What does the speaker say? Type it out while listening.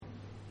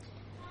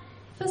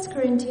1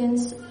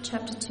 Corinthians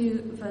chapter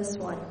 2, verse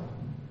 1.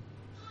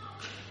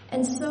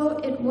 And so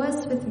it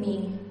was with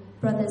me,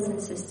 brothers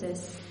and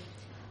sisters.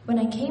 When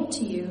I came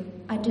to you,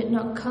 I did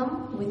not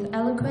come with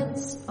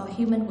eloquence or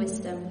human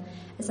wisdom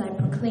as I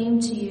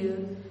proclaimed to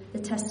you the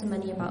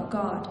testimony about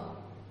God.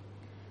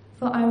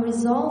 For I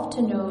resolved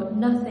to know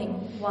nothing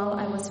while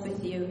I was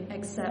with you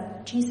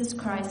except Jesus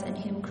Christ and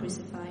Him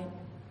crucified.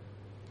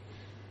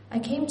 I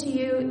came to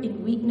you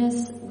in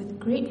weakness with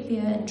great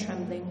fear and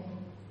trembling.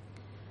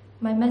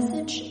 My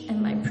message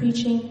and my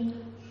preaching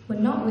were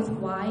not with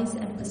wise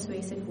and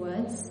persuasive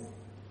words,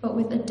 but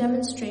with a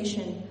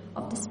demonstration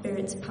of the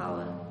Spirit's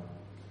power,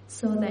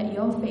 so that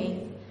your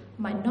faith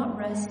might not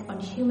rest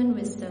on human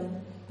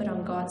wisdom, but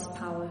on God's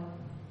power.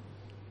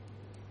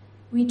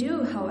 We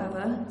do,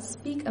 however,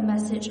 speak a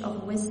message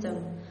of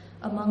wisdom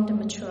among the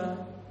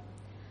mature,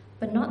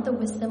 but not the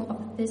wisdom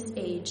of this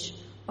age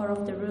or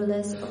of the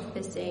rulers of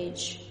this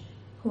age,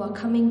 who are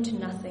coming to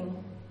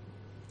nothing.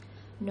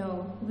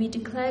 No, we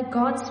declare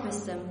God's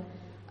wisdom,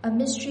 a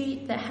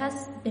mystery that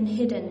has been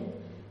hidden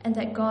and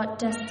that God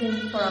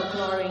destined for our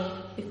glory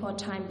before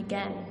time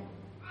began.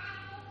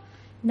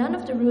 None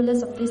of the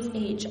rulers of this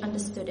age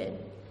understood it,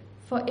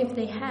 for if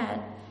they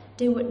had,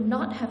 they would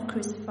not have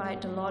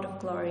crucified the Lord of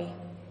glory.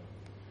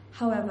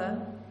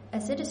 However,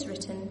 as it is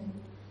written,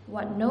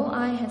 what no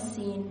eye has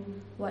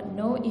seen, what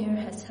no ear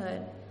has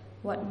heard,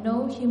 what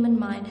no human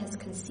mind has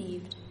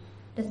conceived,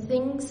 the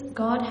things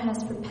God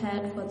has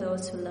prepared for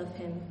those who love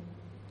Him.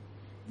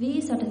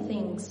 These are the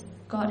things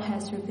God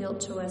has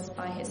revealed to us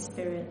by His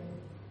Spirit.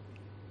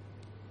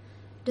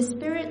 The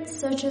Spirit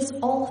searches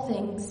all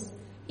things,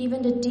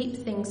 even the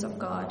deep things of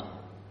God.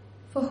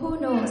 For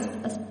who knows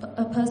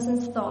a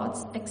person's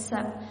thoughts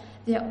except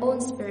their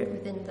own spirit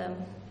within them?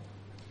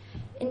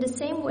 In the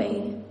same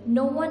way,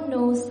 no one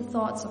knows the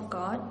thoughts of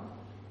God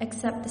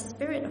except the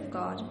Spirit of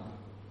God.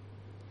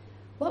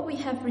 What we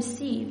have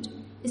received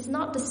is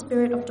not the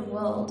spirit of the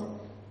world,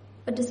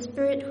 but the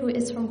Spirit who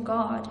is from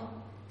God,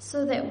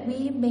 so that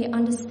we may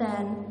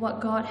understand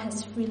what God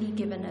has freely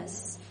given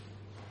us.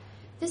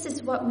 This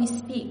is what we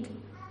speak,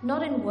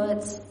 not in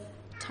words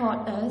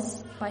taught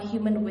us by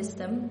human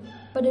wisdom,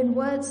 but in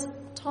words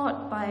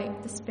taught by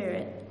the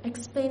Spirit,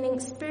 explaining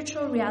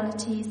spiritual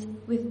realities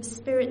with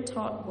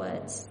Spirit-taught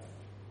words.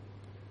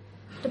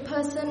 The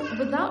person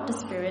without the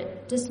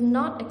Spirit does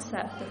not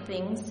accept the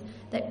things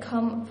that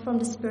come from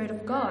the Spirit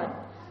of God,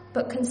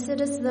 but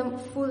considers them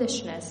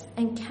foolishness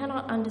and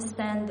cannot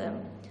understand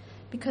them,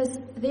 because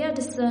they are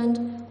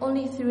discerned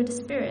only through the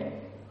Spirit.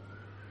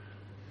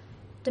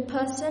 The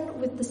person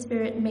with the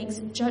Spirit makes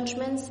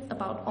judgments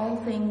about all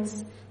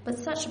things, but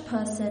such a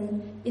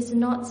person is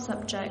not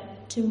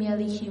subject to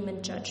merely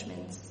human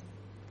judgments.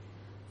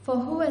 For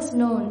who has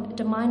known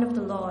the mind of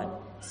the Lord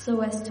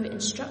so as to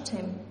instruct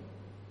him?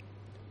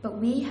 But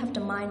we have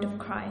the mind of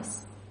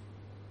Christ.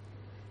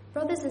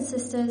 Brothers and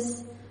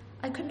sisters,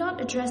 I could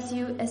not address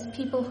you as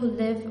people who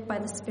live by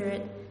the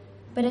Spirit,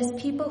 but as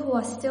people who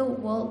are still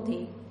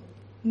worldly,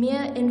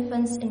 mere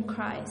infants in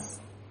Christ.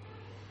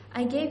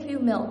 I gave you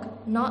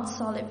milk, not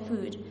solid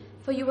food,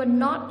 for you were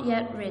not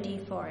yet ready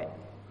for it.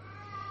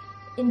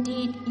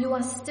 Indeed, you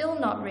are still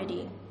not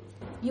ready.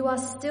 You are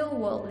still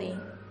worldly.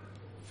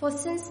 For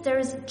since there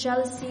is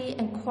jealousy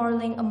and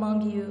quarreling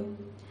among you,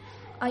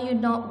 are you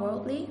not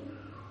worldly?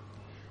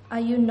 Are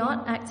you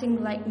not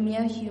acting like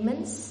mere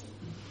humans?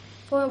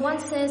 For one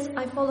says,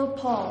 I follow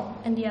Paul,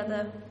 and the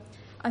other,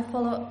 I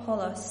follow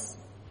Apollos.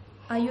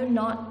 Are you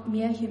not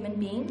mere human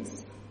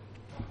beings?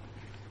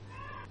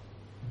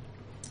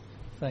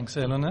 Thanks,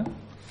 Eleanor.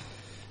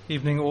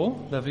 Evening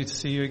all. Lovely to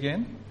see you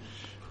again.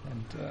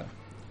 And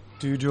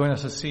do join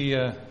us to see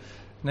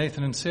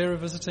Nathan and Sarah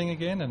visiting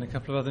again and a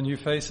couple of other new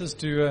faces.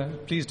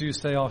 Please do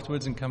stay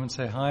afterwards and come and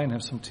say hi and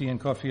have some tea and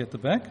coffee at the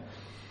back.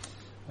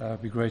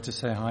 It'd be great to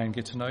say hi and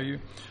get to know you.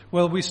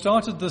 Well, we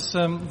started this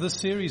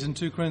series in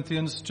 2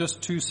 Corinthians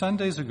just 2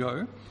 Sundays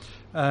ago.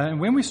 And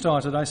when we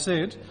started, I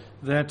said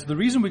that the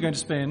reason we're going to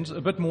spend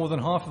a bit more than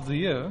half of the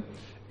year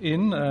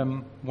in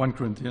 1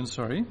 Corinthians,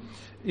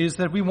 is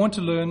that we want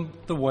to learn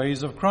the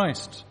ways of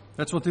Christ.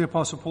 That's what the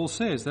Apostle Paul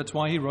says. That's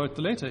why he wrote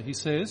the letter. He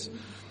says,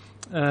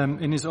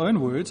 in his own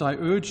words, I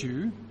urge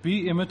you,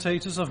 be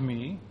imitators of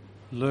me,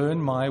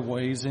 learn my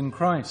ways in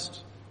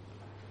Christ.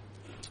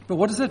 But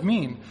what does that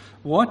mean?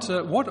 What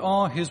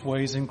are his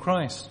ways in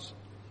Christ?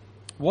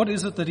 What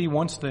is it that he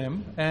wants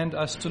them and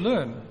us to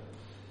learn?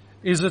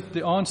 Is it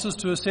the answers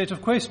to a set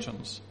of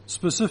questions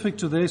specific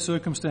to their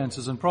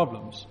circumstances and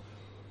problems?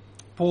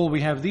 Paul,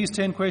 we have these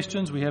 10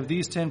 questions, we have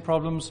these 10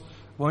 problems.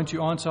 Won't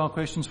you answer our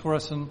questions for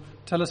us and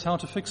tell us how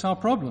to fix our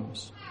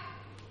problems?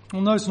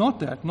 Well, no, it's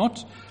not that.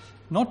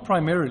 Not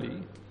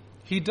primarily.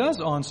 He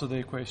does answer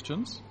their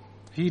questions.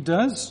 He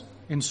does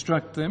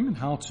instruct them in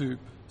how to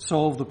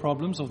solve the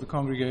problems of the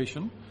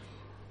congregation.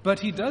 But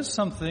he does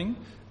something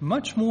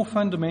much more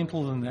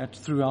fundamental than that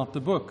throughout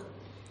the book.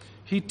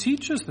 He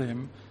teaches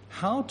them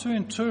how to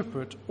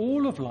interpret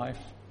all of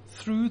life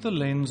through the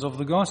lens of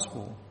the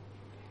gospel.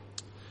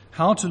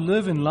 How to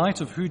live in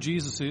light of who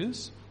Jesus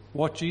is,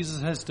 what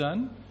Jesus has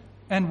done,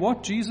 and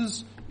what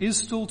Jesus is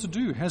still to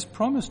do, has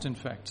promised, in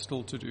fact,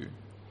 still to do.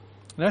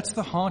 That's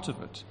the heart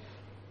of it.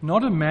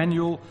 Not a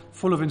manual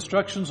full of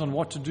instructions on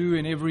what to do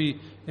in every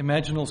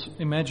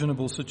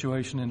imaginable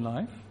situation in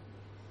life.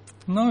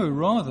 No,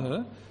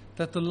 rather,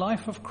 that the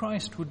life of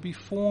Christ would be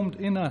formed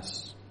in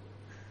us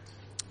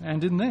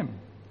and in them.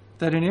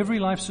 That in every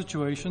life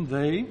situation,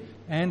 they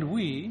and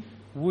we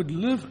would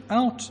live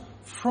out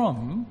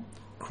from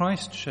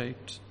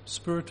Christ-shaped,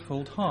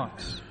 Spirit-filled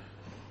hearts.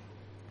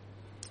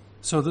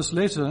 So this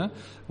letter,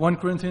 1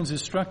 Corinthians,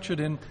 is structured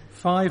in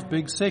 5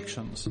 big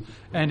sections.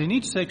 And in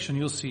each section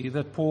you'll see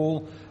that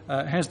Paul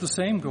has the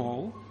same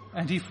goal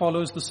and he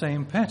follows the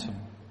same pattern.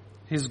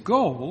 His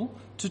goal,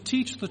 to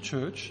teach the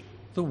church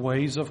the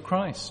ways of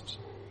Christ.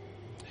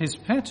 His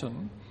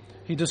pattern,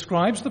 he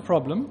describes the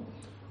problem,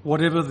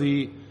 whatever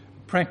the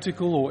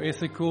practical or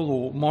ethical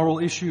or moral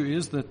issue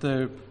is that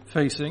they're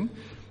facing,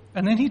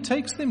 and then he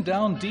takes them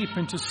down deep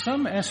into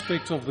some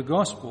aspect of the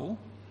gospel,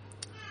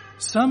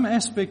 some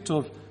aspect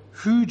of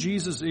who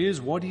Jesus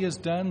is, what he has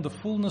done, the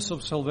fullness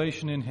of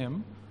salvation in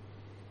him.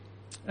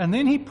 And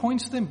then he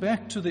points them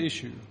back to the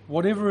issue,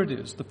 whatever it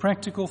is, the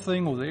practical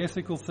thing or the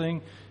ethical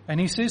thing. And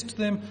he says to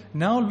them,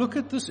 now look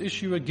at this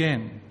issue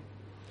again.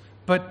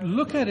 But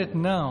look at it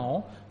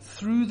now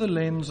through the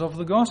lens of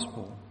the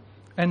gospel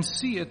and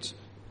see it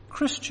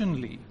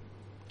Christianly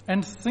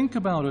and think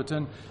about it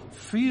and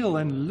feel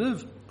and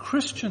live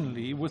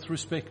Christianly with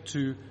respect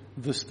to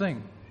this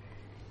thing.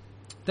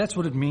 That's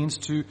what it means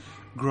to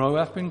grow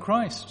up in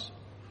Christ.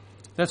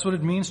 That's what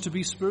it means to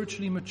be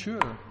spiritually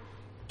mature,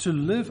 to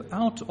live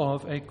out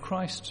of a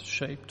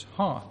Christ-shaped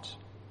heart.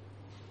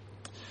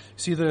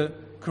 See, the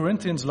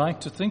Corinthians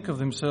like to think of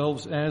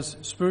themselves as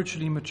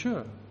spiritually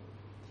mature.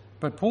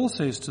 But Paul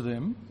says to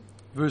them,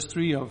 verse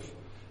 1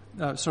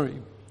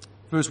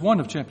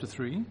 of chapter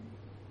 3,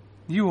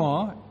 you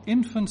are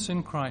infants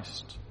in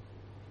Christ,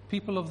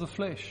 people of the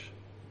flesh.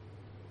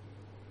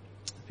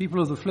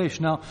 People of the flesh.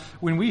 Now,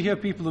 when we hear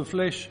people of the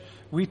flesh,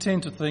 we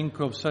tend to think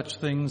of such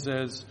things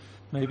as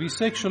maybe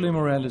sexual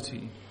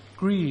immorality,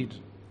 greed,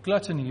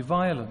 gluttony,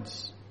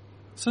 violence,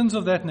 sins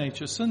of that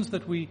nature, sins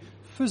that we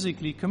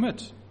physically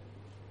commit.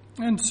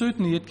 And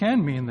certainly it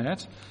can mean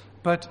that,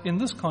 but in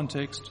this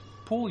context,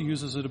 Paul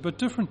uses it a bit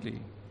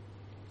differently.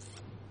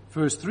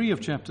 Verse 3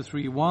 of chapter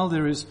 3, while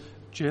there is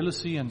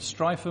jealousy and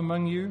strife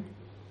among you,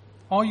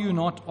 are you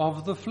not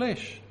of the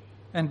flesh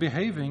and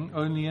behaving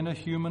only in a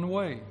human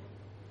way?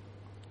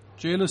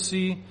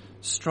 Jealousy,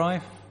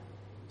 strife,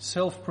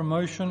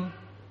 self-promotion,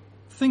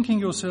 thinking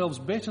yourselves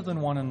better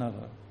than one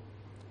another,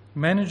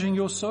 managing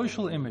your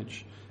social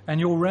image and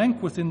your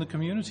rank within the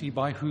community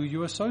by who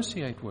you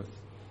associate with,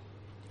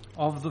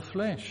 of the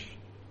flesh,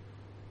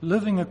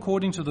 living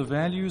according to the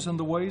values and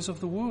the ways of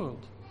the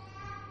world,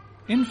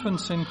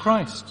 infants in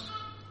Christ.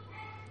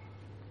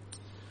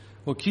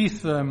 Well,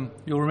 Keith,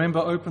 you'll remember,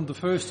 opened the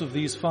first of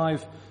these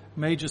 5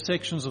 major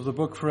sections of the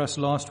book for us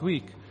last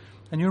week.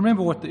 And you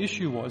remember what the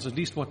issue was, at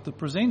least what the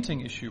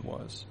presenting issue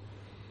was.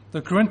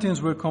 The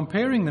Corinthians were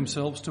comparing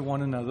themselves to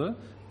one another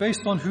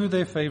based on who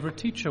their favorite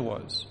teacher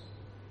was.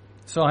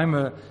 So I'm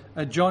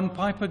a John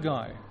Piper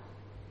guy,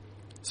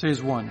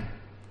 says one.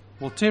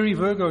 Well, Terry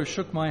Virgo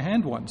shook my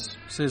hand once,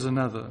 says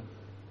another.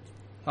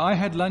 I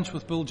had lunch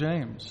with Bill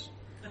James.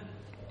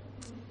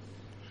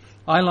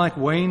 I like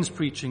Wayne's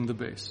preaching the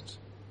best.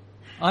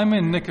 I'm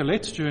in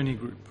Nicolette's journey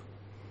group.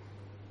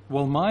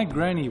 Well, my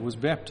granny was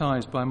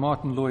baptized by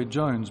Martin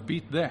Lloyd-Jones.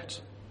 Beat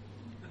that.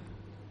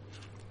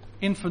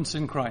 Infants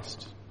in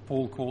Christ,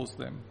 Paul calls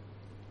them.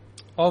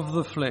 Of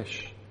the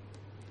flesh.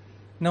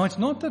 Now, it's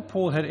not that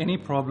Paul had any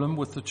problem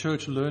with the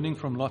church learning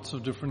from lots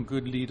of different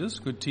good leaders,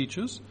 good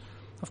teachers.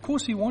 Of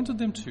course, he wanted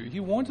them to. He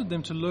wanted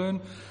them to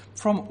learn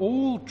from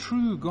all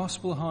true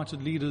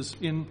gospel-hearted leaders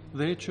in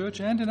their church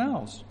and in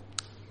ours.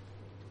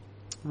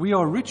 We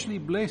are richly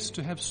blessed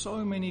to have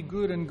so many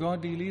good and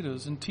godly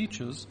leaders and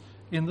teachers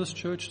in this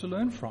church to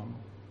learn from.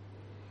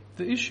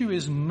 The issue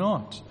is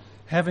not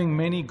having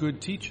many good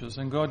teachers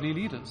and godly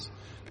leaders.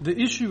 The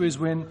issue is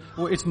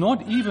it's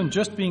not even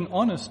just being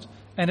honest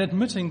and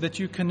admitting that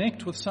you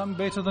connect with some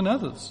better than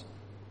others.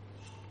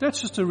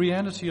 That's just a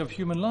reality of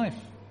human life.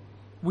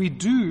 We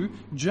do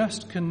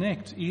just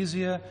connect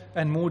easier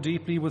and more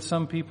deeply with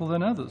some people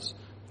than others.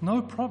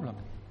 No problem.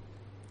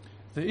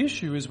 The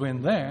issue is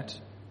when that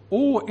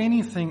or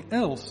anything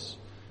else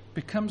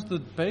becomes the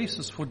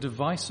basis for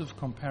divisive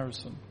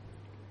comparison.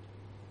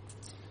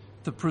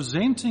 The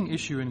presenting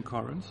issue in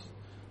Corinth,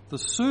 the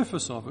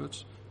surface of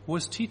it,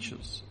 was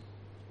teachers.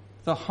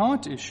 The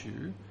heart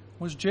issue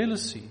was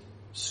jealousy,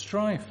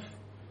 strife,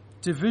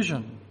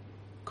 division,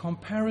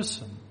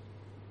 comparison,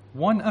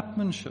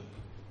 one-upmanship,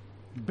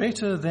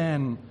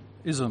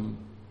 better-than-ism.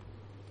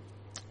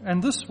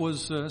 And this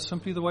was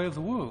simply the way of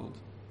the world.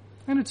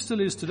 And it still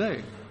is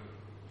today.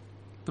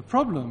 The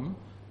problem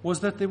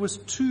was that there was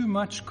too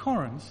much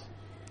Corinth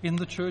in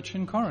the church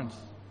in Corinth.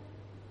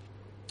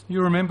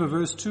 You remember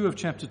verse 2 of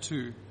chapter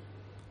 2.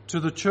 To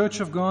the church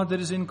of God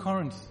that is in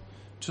Corinth,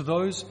 to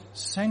those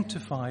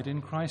sanctified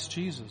in Christ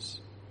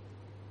Jesus.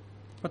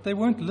 But they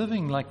weren't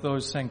living like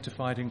those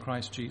sanctified in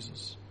Christ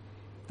Jesus.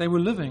 They were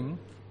living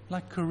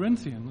like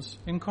Corinthians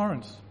in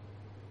Corinth.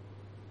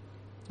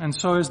 And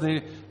so as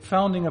their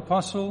founding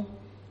apostle,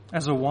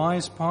 as a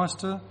wise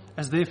pastor,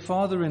 as their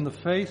father in the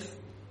faith,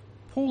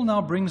 Paul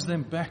now brings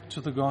them back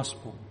to the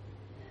gospel.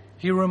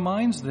 He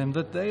reminds them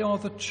that they are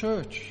the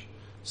church,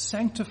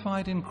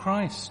 sanctified in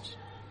Christ.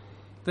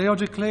 They are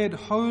declared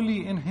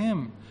holy in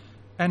Him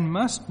and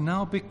must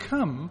now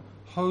become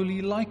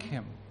holy like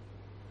Him.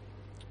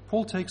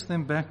 Paul takes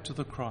them back to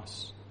the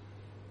cross.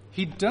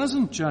 He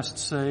doesn't just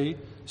say,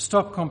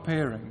 stop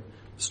comparing,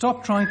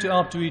 stop trying to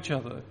outdo each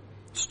other,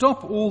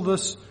 stop all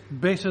this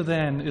better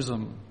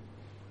than-ism.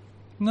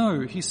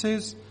 No, he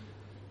says,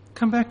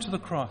 come back to the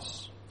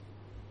cross.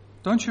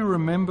 Don't you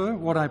remember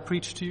what I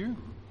preached to you?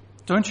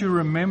 Don't you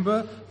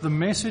remember the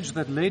message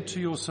that led to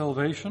your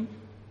salvation?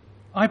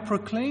 I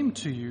proclaimed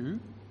to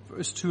you,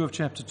 verse 2 of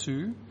chapter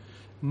 2,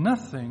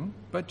 nothing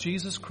but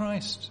Jesus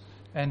Christ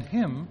and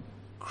Him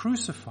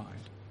crucified.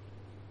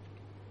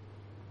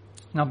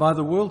 Now, by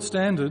the world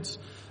standards,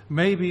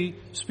 maybe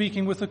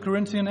speaking with a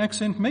Corinthian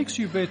accent makes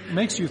you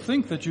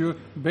think that you're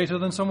better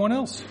than someone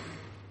else.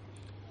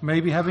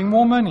 Maybe having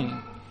more money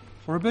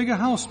or a bigger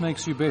house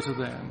makes you better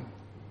than.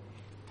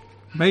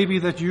 Maybe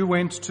that you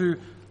went to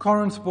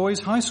Corinth Boys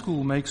High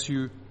School makes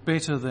you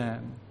better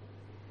than.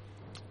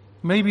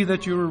 Maybe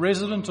that you're a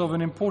resident of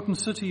an important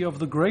city of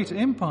the great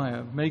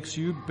empire makes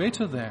you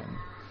better than.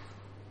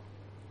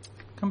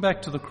 Come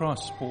back to the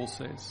cross, Paul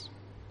says,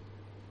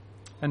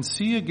 and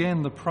see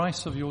again the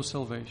price of your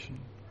salvation.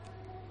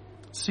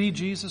 See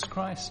Jesus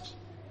Christ,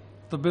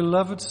 the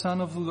beloved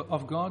Son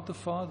of God the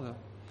Father,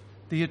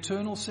 the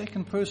eternal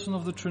second person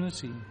of the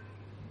Trinity,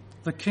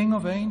 the King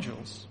of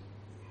angels.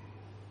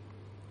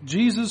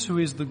 Jesus, who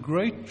is the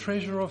great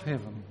treasure of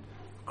heaven,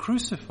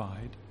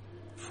 crucified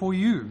for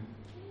you.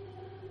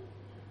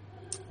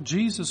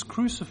 Jesus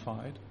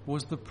crucified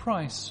was the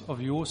price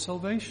of your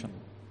salvation.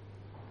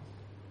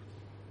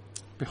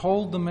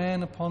 Behold the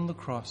man upon the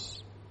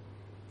cross,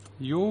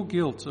 your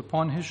guilt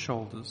upon his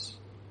shoulders.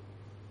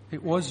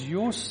 It was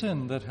your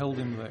sin that held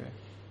him there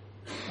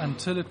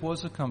until it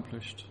was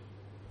accomplished.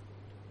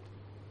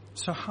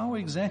 So how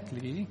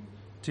exactly,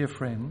 dear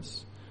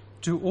friends,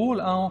 do all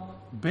our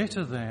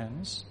better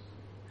thans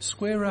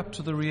square up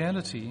to the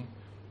reality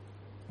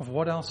of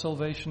what our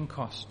salvation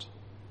cost?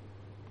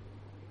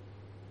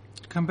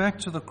 Come back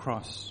to the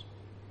cross.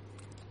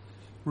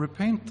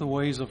 Repent the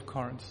ways of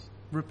Corinth.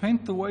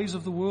 Repent the ways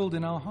of the world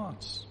in our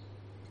hearts.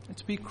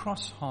 Let's be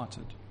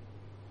cross-hearted.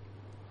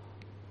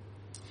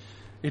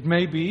 It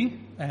may be,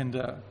 and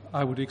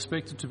I would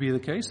expect it to be the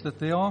case, that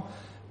there are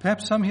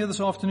perhaps some here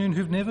this afternoon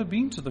who've never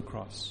been to the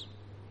cross,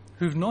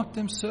 who've not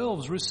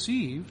themselves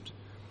received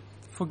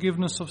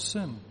forgiveness of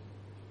sin,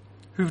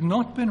 who've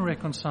not been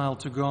reconciled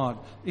to God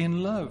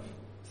in love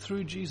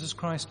through Jesus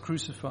Christ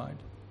crucified.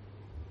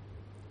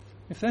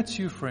 If that's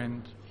you,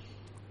 friend,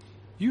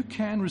 you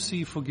can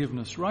receive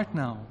forgiveness right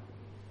now.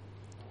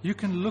 You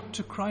can look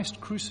to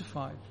Christ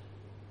crucified.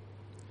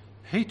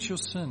 Hate your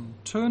sin.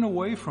 Turn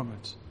away from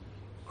it.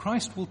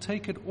 Christ will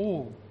take it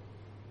all.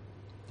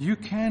 You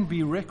can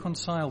be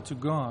reconciled to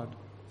God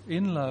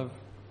in love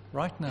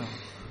right now.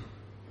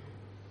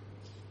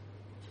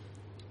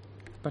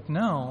 But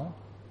now,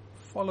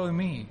 follow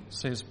me,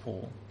 says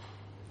Paul.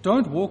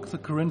 Don't walk the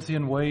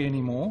Corinthian way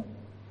anymore.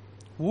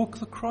 Walk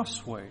the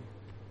cross way.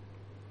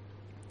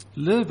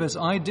 Live as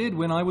I did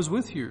when I was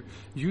with you.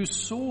 You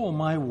saw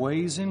my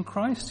ways in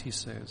Christ, he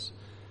says.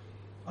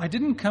 I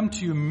didn't come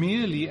to you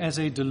merely as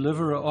a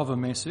deliverer of a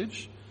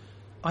message.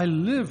 I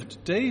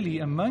lived daily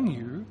among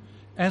you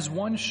as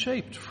one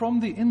shaped from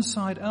the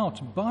inside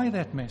out by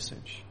that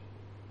message.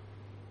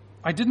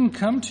 I didn't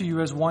come to you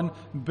as one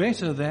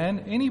better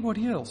than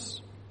anybody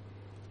else.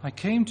 I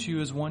came to you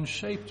as one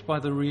shaped by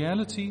the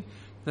reality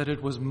that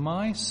it was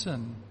my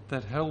sin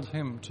that held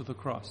him to the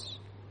cross.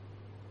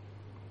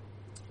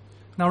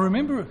 Now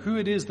remember who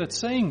it is that's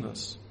saying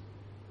this.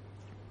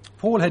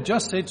 Paul had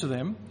just said to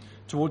them,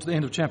 towards the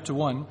end of chapter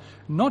 1,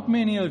 not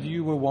many of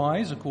you were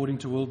wise according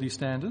to worldly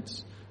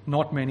standards.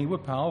 Not many were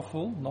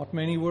powerful. Not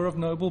many were of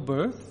noble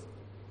birth.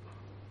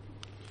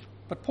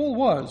 But Paul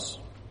was.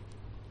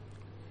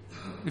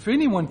 If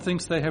anyone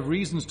thinks they have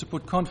reasons to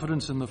put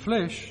confidence in the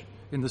flesh,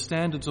 in the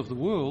standards of the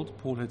world,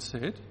 Paul had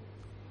said,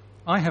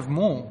 I have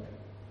more.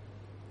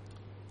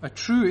 A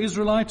true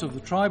Israelite of the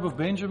tribe of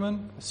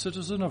Benjamin, a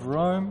citizen of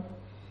Rome,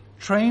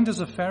 trained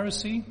as a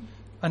Pharisee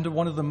under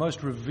one of the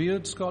most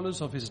revered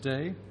scholars of his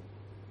day,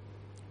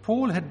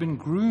 Paul had been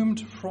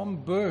groomed from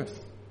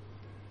birth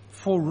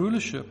for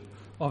rulership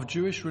of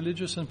Jewish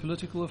religious and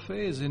political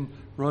affairs in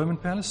Roman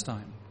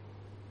Palestine.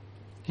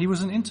 He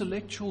was an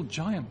intellectual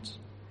giant,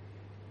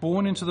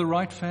 born into the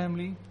right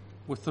family,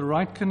 with the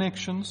right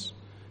connections,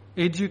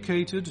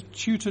 educated,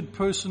 tutored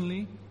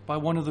personally by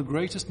one of the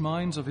greatest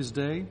minds of his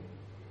day,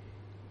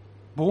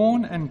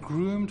 born and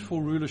groomed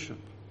for rulership,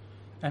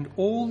 and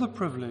all the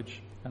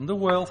privilege and the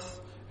wealth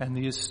and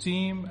the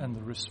esteem and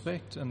the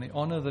respect and the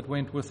honor that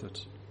went with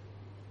it.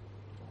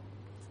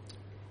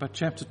 But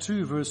chapter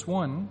 2, verse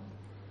 1,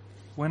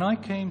 when I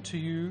came to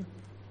you,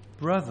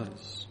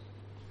 brothers.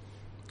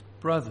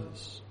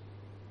 Brothers.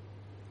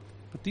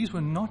 But these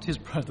were not his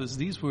brothers,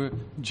 these were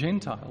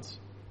Gentiles.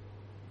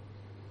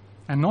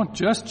 And not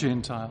just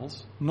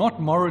Gentiles,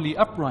 not morally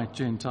upright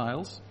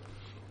Gentiles.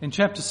 In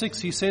chapter 6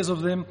 he says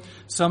of them,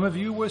 some of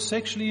you were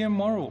sexually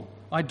immoral,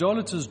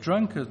 idolaters,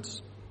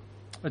 drunkards,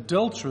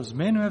 adulterers,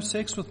 men who have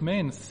sex with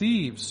men,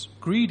 thieves,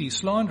 greedy,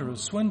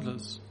 slanderers,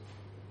 swindlers.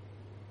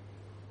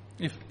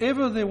 If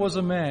ever there was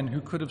a man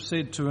who could have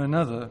said to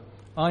another,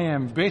 I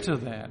am better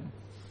than,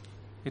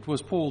 it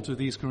was Paul to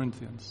these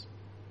Corinthians.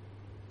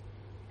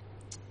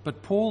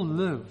 But Paul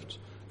lived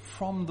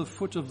from the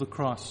foot of the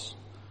cross,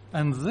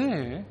 and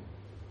there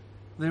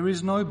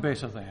is no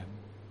better than.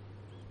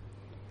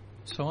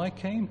 So I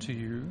came to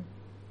you,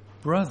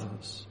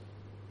 brothers,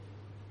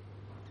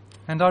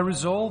 and I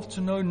resolved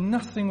to know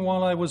nothing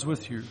while I was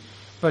with you,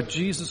 but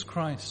Jesus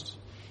Christ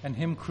and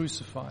Him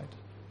crucified.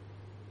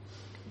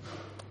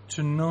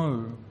 To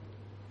know,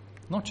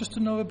 not just to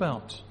know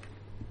about,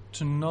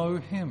 to know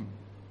Him.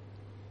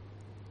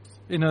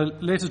 In a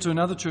letter to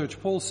another church,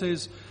 Paul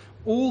says,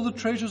 all the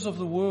treasures of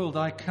the world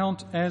I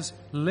count as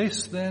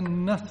less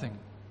than nothing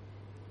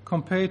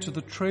compared to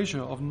the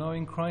treasure of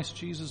knowing Christ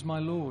Jesus my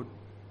Lord.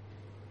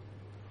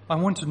 I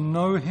want to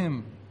know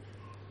Him,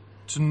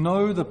 to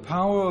know the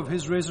power of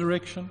His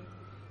resurrection,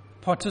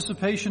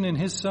 participation in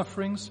His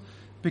sufferings,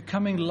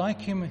 becoming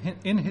like Him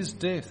in His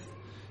death,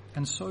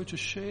 and so to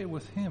share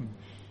with Him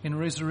in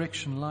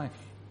resurrection life.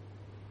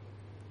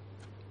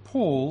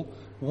 Paul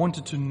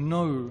wanted to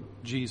know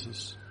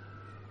Jesus.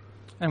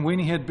 And when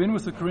he had been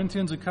with the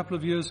Corinthians a couple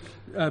of years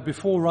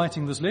before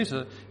writing this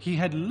letter, he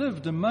had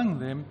lived among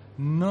them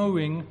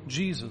knowing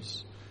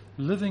Jesus,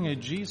 living a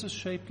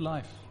Jesus-shaped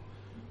life,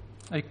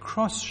 a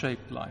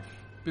cross-shaped life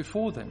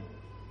before them.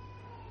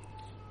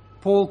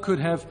 Paul could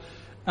have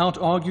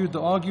out-argued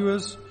the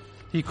arguers.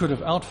 He could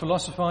have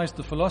out-philosophized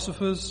the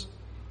philosophers.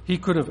 He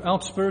could have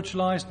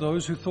out-spiritualized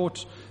those who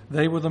thought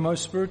they were the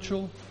most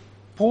spiritual.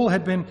 Paul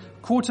had been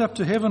caught up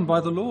to heaven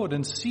by the Lord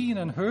and seen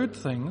and heard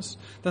things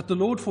that the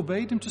Lord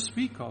forbade him to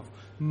speak of.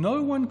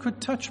 No one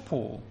could touch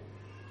Paul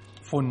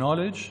for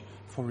knowledge,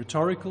 for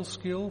rhetorical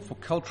skill, for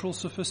cultural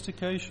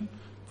sophistication,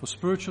 for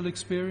spiritual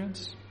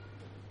experience.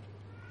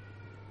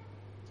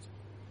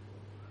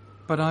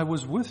 But I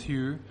was with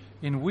you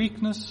in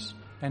weakness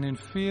and in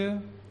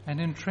fear and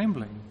in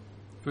trembling.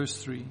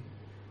 Verse 3.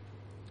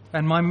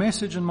 And my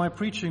message and my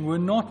preaching were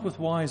not with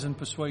wise and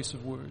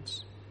persuasive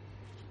words,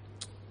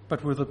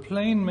 but with a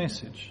plain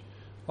message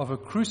of a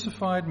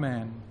crucified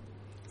man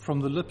from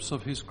the lips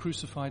of his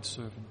crucified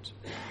servant.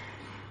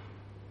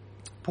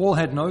 Paul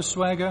had no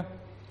swagger,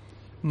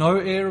 no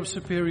air of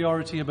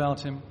superiority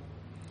about him.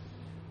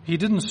 He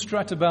didn't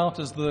strut about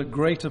as the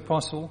great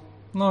apostle.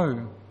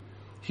 No,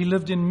 he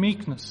lived in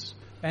meekness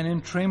and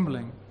in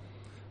trembling,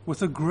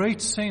 with a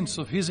great sense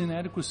of his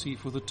inadequacy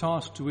for the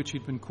task to which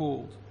he'd been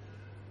called.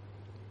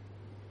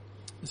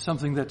 It's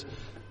something that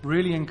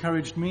really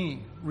encouraged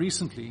me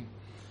recently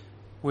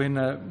when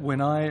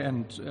I,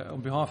 and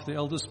on behalf of the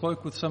elders,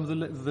 spoke with some of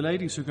the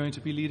ladies who are going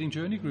to be leading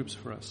journey groups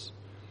for us.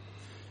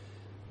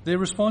 Their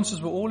responses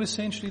were all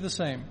essentially the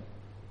same.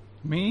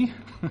 Me?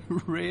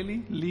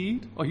 Really?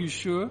 Lead? Are you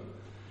sure?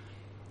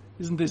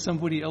 Isn't there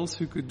somebody else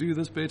who could do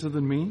this better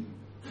than me?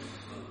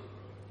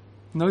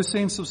 No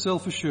sense of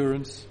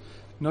self-assurance,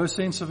 no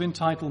sense of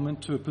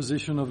entitlement to a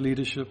position of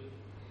leadership,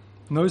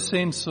 no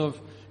sense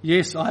of,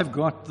 yes, I've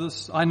got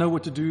this, I know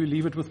what to do,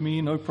 leave it with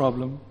me, no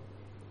problem.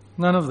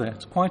 None of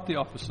that. Quite the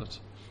opposite.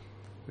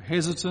 We're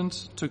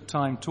hesitant, took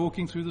time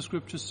talking through the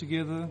scriptures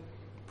together,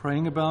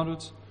 praying about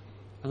it,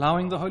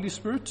 allowing the Holy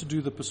Spirit to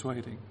do the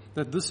persuading,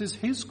 that this is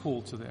His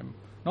call to them,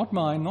 not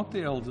mine, not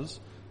the elders.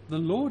 The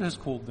Lord has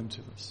called them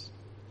to this.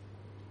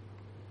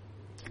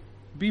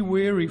 Be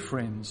wary,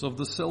 friends, of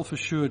the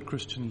self-assured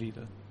Christian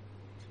leader.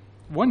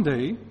 One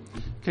day,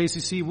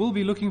 KCC will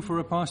be looking for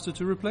a pastor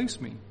to replace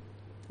me.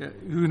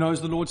 Who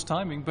knows the Lord's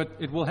timing, but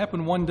it will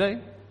happen one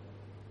day.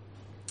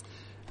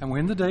 And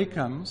when the day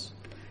comes,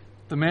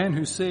 the man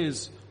who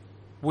says,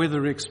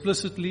 whether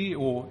explicitly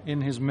or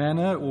in his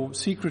manner or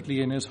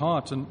secretly in his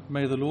heart, and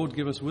may the Lord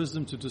give us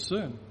wisdom to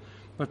discern,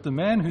 but the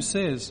man who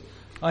says,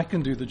 I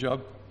can do the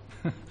job.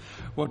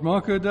 What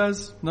Marco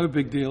does, no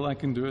big deal, I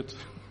can do it.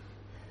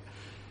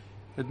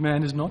 That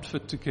man is not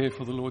fit to care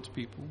for the Lord's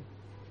people.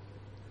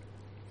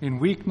 In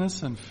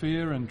weakness and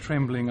fear and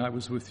trembling I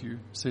was with you,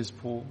 says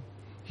Paul.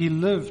 He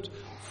lived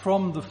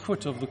from the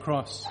foot of the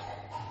cross.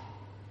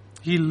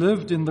 He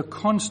lived in the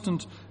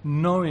constant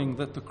knowing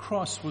that the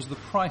cross was the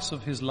price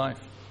of his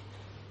life.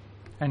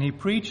 And he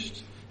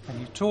preached, and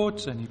he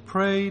taught, and he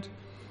prayed,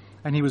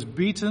 and he was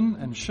beaten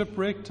and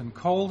shipwrecked and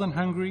cold and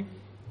hungry,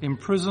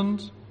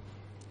 imprisoned.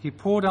 He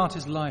poured out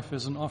his life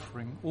as an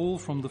offering, all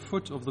from the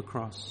foot of the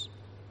cross.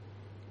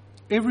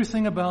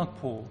 Everything about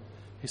Paul,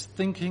 his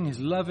thinking, his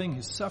loving,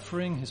 his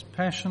suffering, his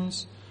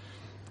passions,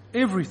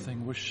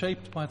 everything was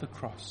shaped by the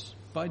cross,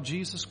 by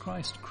Jesus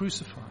Christ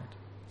crucified.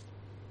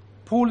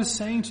 Paul is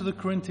saying to the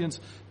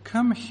Corinthians,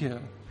 come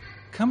here,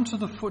 come to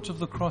the foot of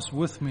the cross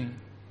with me.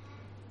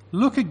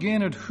 Look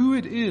again at who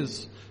it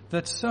is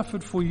that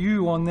suffered for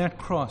you on that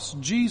cross,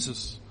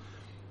 Jesus.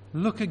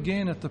 Look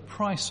again at the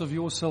price of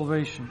your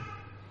salvation.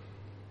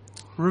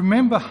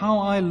 Remember how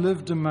I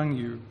lived among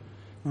you.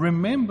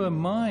 Remember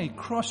my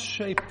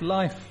cross-shaped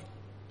life.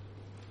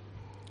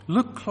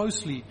 Look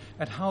closely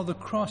at how the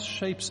cross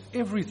shapes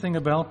everything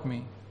about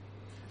me.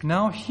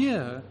 Now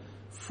here,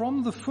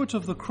 from the foot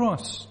of the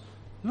cross,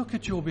 look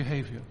at your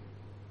behavior.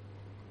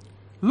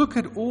 Look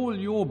at all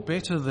your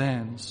better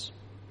thans,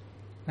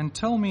 and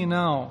tell me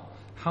now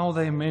how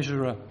they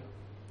measure up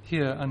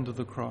here under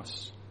the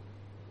cross.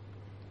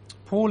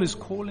 Paul is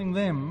calling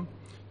them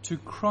to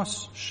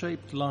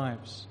cross-shaped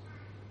lives.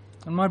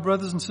 And my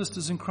brothers and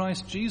sisters in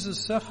Christ,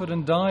 Jesus suffered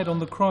and died on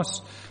the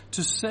cross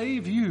to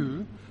save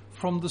you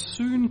from the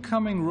soon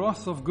coming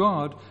wrath of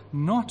God,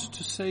 not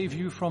to save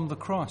you from the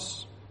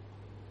cross.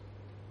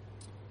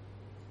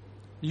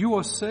 You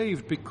are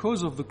saved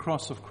because of the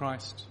cross of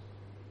Christ.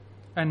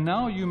 And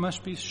now you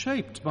must be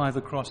shaped by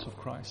the cross of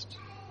Christ.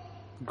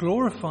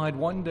 Glorified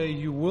one day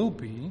you will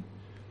be.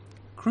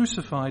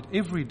 Crucified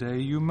every day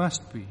you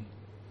must be.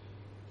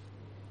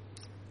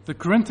 The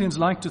Corinthians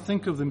like to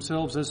think of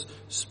themselves as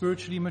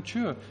spiritually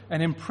mature,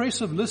 an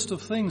impressive list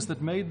of things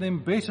that made them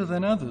better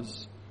than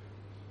others,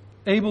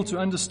 able to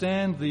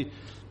understand the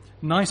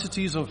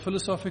niceties of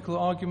philosophical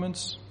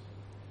arguments,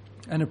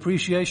 an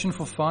appreciation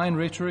for fine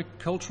rhetoric,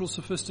 cultural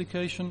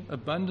sophistication,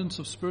 abundance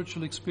of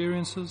spiritual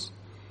experiences,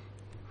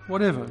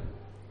 whatever.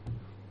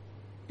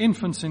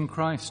 Infants in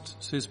Christ,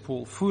 says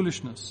Paul,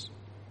 foolishness,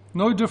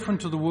 no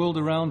different to the world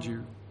around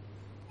you.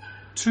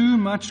 Too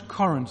much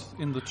Corinth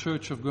in the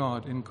church of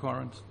God in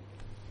Corinth.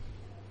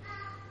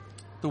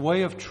 The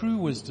way of true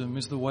wisdom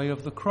is the way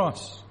of the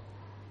cross.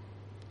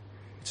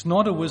 It's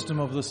not a wisdom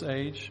of this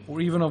age or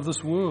even of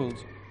this world,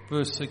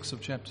 verse 6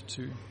 of chapter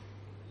 2.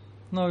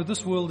 No,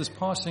 this world is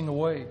passing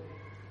away.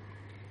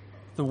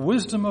 The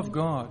wisdom of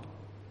God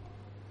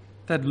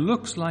that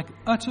looks like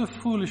utter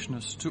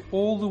foolishness to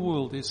all the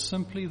world is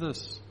simply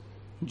this: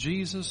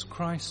 Jesus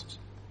Christ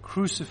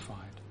crucified.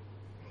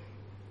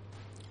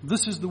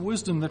 This is the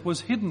wisdom that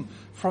was hidden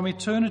from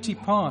eternity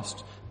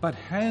past, but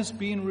has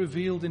been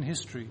revealed in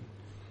history.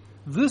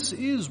 This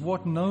is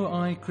what no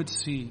eye could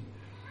see,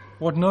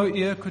 what no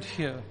ear could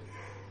hear,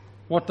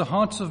 what the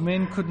hearts of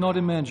men could not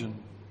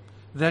imagine,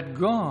 that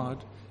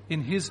God,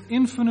 in His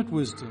infinite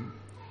wisdom,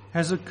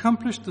 has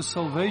accomplished the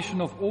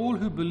salvation of all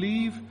who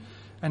believe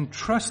and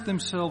trust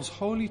themselves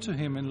wholly to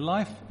Him in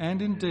life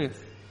and in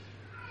death,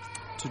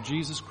 to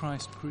Jesus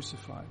Christ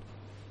crucified.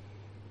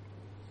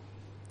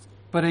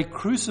 But a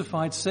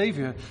crucified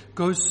Savior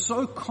goes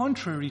so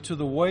contrary to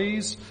the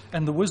ways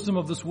and the wisdom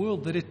of this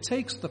world that it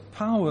takes the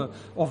power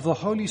of the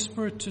Holy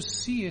Spirit to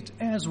see it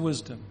as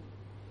wisdom.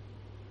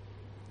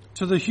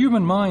 To the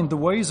human mind, the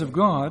ways of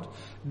God,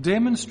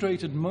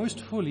 demonstrated most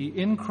fully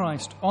in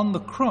Christ on the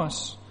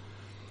cross,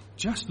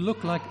 just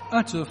look like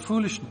utter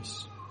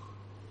foolishness.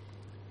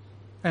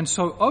 And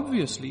so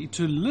obviously,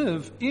 to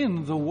live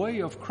in the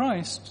way of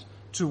Christ,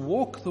 to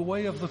walk the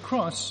way of the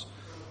cross,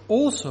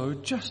 also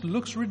just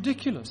looks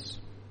ridiculous.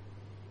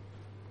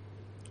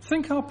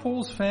 Think how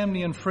Paul's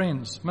family and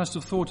friends must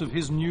have thought of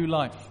his new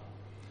life.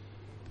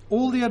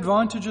 All the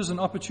advantages and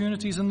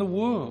opportunities in the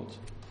world,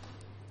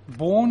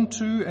 born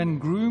to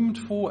and groomed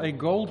for a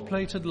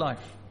gold-plated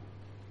life.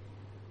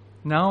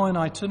 Now an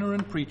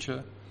itinerant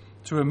preacher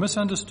to a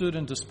misunderstood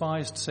and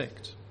despised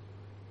sect.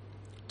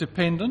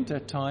 Dependent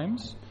at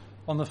times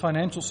on the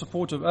financial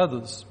support of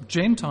others,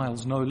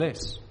 Gentiles no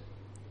less,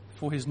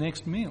 for his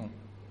next meal.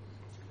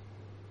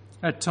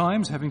 At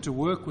times having to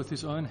work with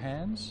his own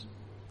hands.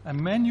 A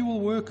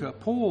manual worker,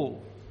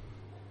 Paul,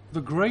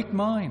 the great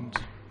mind,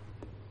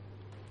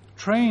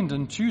 trained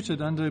and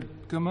tutored under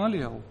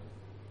Gamaliel,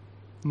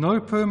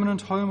 no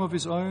permanent home of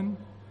his own,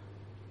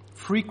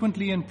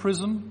 frequently in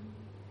prison,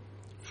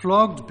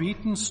 flogged,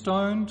 beaten,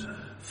 stoned,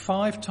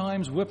 5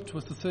 times whipped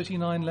with the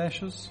 39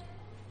 lashes,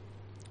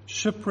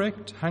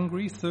 shipwrecked,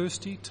 hungry,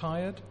 thirsty,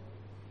 tired,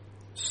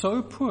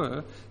 so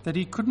poor that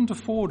he couldn't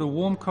afford a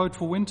warm coat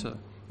for winter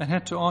and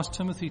had to ask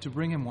Timothy to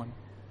bring him one.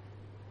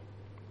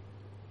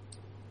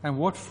 And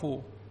what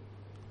for?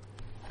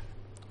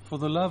 For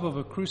the love of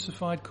a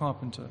crucified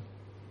carpenter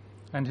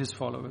and his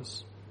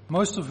followers,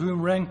 most of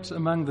whom ranked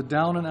among the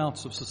down and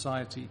outs of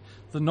society,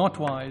 the not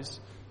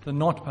wise, the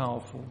not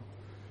powerful,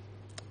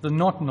 the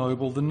not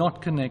noble, the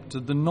not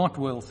connected, the not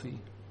wealthy.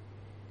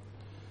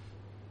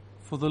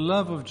 For the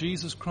love of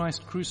Jesus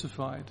Christ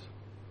crucified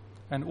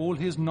and all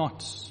his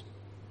nots.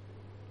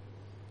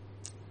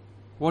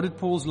 What did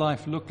Paul's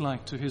life look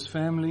like to his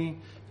family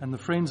and the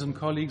friends and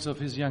colleagues of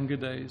his younger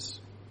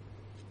days?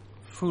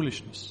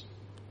 Foolishness,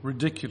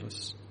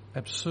 ridiculous,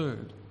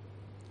 absurd,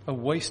 a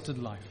wasted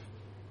life.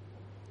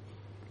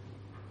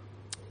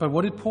 But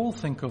what did Paul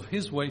think of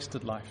his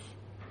wasted life?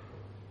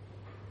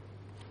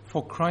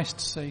 For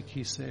Christ's sake,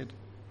 he said,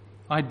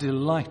 I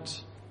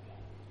delight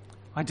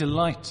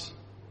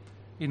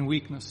in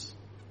weakness,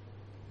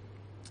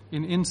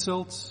 in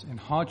insults, in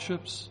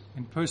hardships,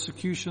 in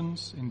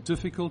persecutions, in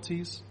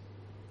difficulties.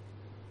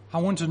 I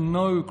want to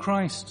know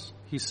Christ,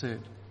 he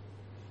said.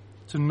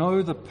 to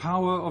know the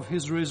power of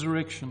his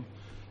resurrection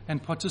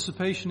and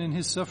participation in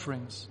his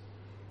sufferings,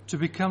 to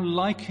become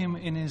like him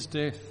in his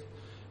death,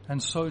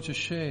 and so to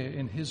share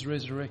in his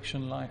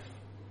resurrection life.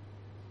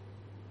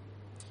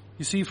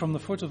 You see, from the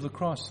foot of the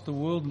cross, the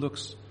world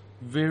looks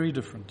very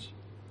different.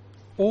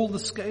 All the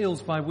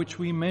scales by which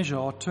we measure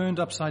are turned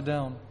upside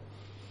down.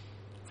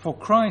 For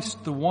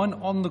Christ, the one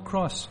on the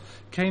cross,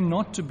 came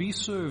not to be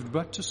served,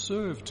 but to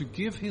serve, to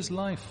give his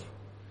life.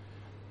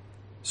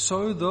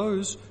 So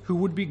those who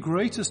would be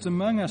greatest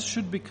among us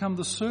should become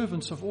the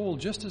servants of all,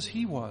 just as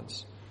he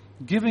was,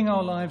 giving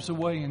our lives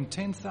away in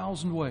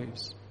 10,000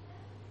 ways.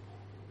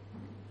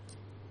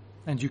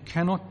 And you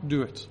cannot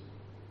do it,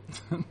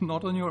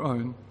 not on your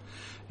own.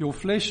 Your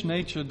flesh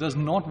nature does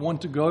not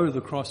want to go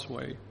the cross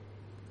way.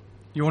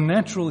 Your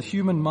natural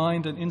human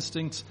mind and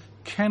instincts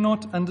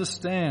cannot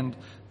understand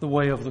the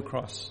way of the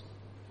cross.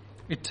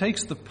 It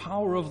takes the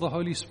power of the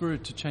Holy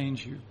Spirit to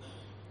change you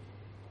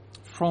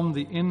from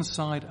the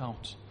inside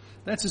out.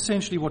 That's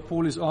essentially what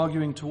Paul is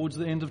arguing towards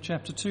the end of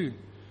chapter 2.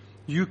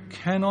 You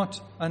cannot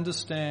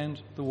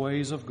understand the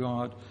ways of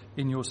God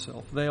in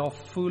yourself. They are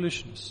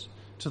foolishness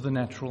to the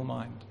natural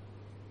mind.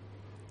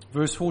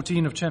 Verse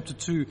 14 of chapter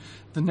 2,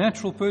 the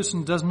natural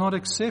person does not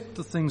accept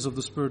the things of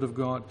the Spirit of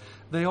God.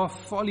 They are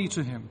folly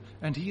to him,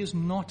 and he is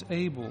not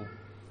able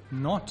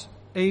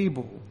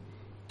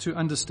to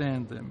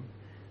understand them,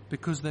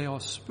 because they are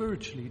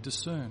spiritually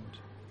discerned.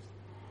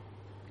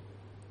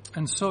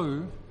 And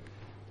so,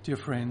 dear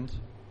friend,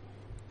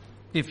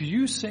 if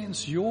you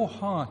sense your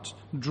heart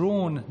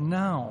drawn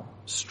now,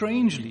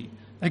 strangely,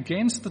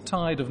 against the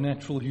tide of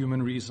natural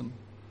human reason,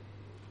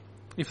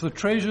 if the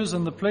treasures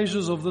and the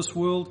pleasures of this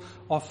world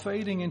are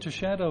fading into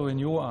shadow in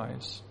your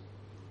eyes,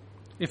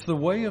 if the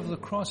way of the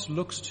cross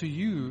looks to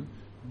you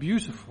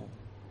beautiful,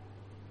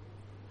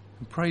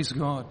 and praise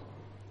God,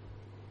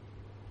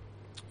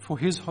 for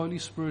his Holy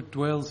Spirit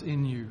dwells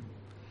in you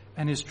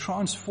and is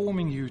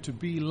transforming you to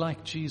be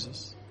like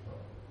Jesus.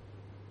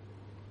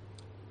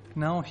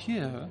 Now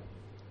here,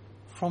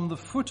 from the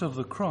foot of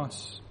the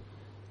cross,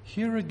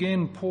 hear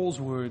again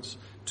Paul's words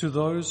to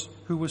those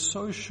who were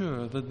so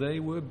sure that they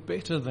were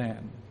better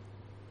than.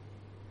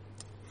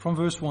 From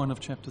verse 1 of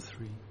chapter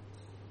 3.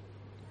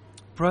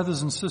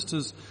 Brothers and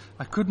sisters,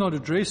 I could not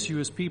address you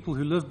as people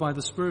who live by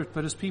the Spirit,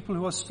 but as people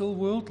who are still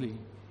worldly,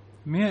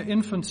 mere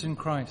infants in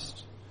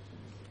Christ.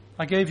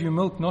 I gave you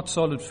milk, not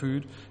solid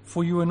food,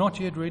 for you are not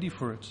yet ready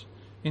for it.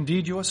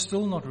 Indeed, you are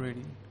still not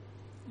ready.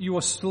 You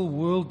are still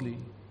worldly.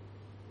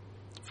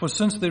 For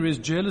since there is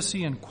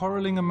jealousy and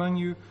quarreling among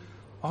you,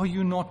 are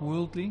you not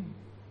worldly?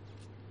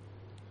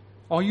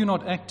 Are you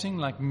not acting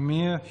like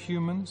mere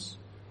humans?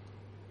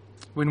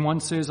 When one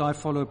says, I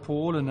follow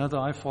Paul, another,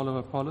 I follow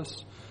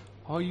Apollos,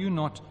 are you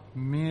not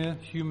mere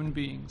human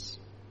beings?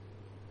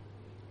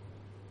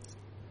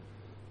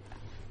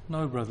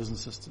 No, brothers and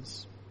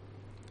sisters.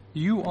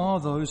 You are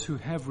those who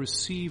have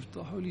received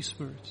the Holy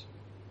Spirit.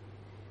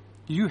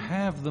 You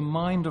have the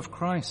mind of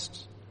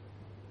Christ.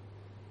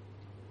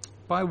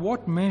 By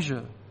what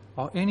measure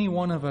are any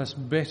one of us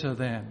better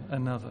than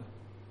another?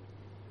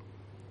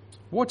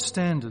 What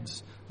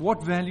standards,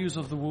 what values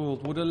of the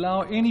world would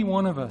allow any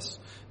one of us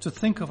to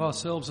think of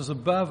ourselves as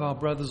above our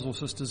brothers or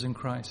sisters in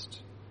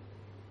Christ?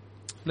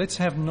 Let's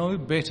have no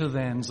better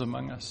thans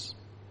among us.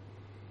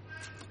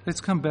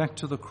 Let's come back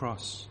to the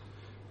cross,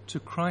 to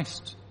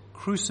Christ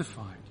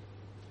crucified.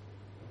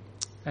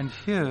 And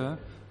here,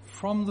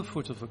 from the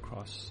foot of the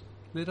cross,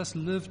 let us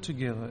live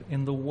together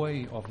in the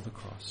way of the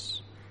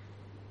cross.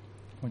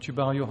 Won't you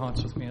bow your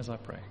hearts with me as I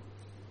pray?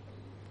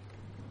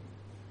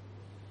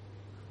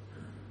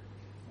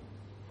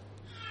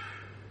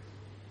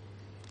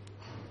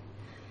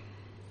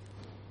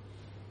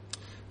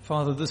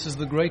 Father, this is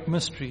the great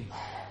mystery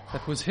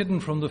that was hidden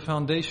from the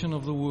foundation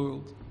of the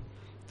world.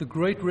 The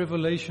great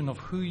revelation of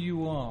who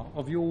you are,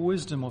 of your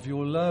wisdom, of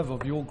your love,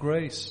 of your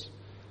grace.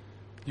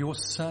 Your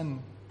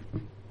Son,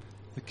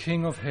 the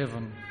King of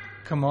heaven,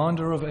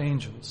 commander of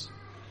angels,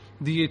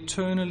 the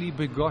eternally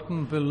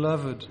begotten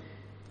beloved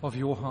of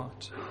your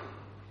heart,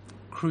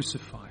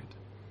 crucified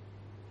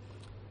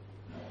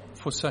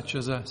for such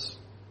as us.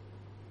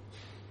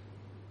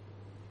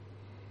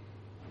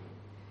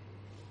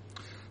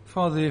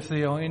 Father, if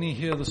there are any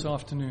here this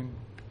afternoon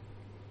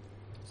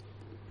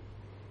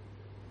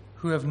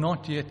who have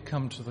not yet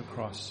come to the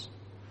cross,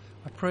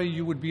 I pray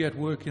you would be at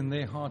work in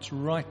their hearts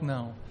right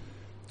now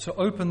to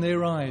open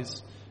their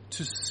eyes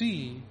to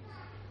see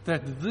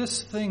that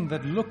this thing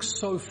that looks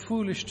so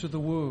foolish to the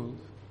world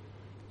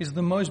is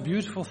the most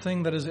beautiful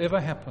thing that has ever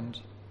happened.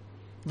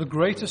 The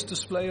greatest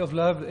display of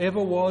love ever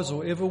was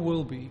or ever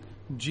will be,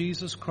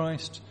 Jesus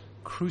Christ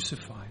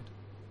crucified.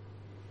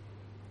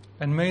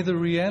 And may the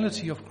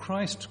reality of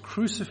Christ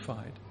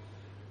crucified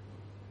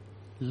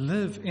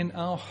live in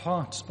our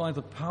hearts by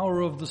the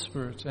power of the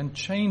Spirit and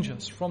change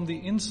us from the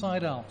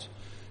inside out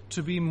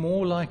to be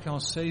more like our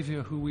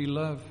Savior who we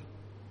love.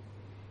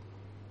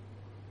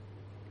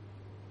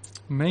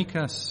 Make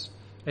us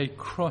a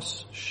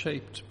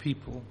cross-shaped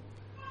people,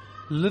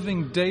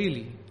 living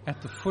daily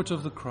at the foot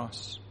of the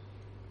cross,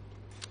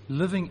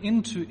 living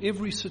into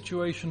every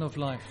situation of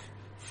life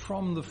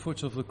from the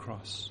foot of the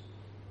cross.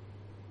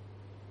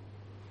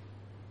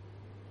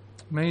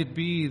 May it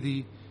be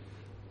the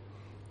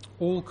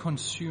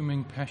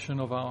all-consuming passion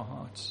of our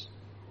hearts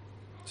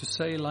to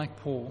say, like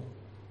Paul,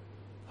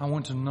 I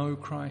want to know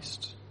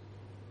Christ.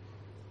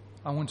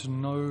 I want to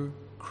know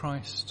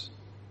Christ,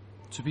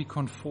 to be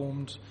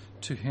conformed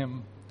to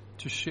Him,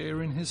 to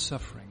share in His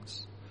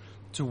sufferings,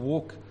 to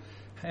walk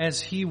as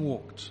He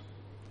walked,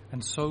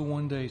 and so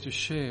one day to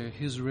share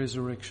His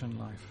resurrection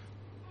life.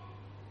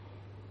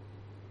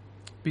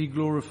 Be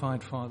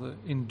glorified, Father,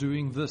 in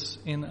doing this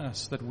in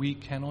us that we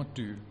cannot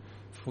do,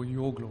 for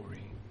your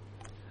glory.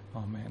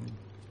 Amen.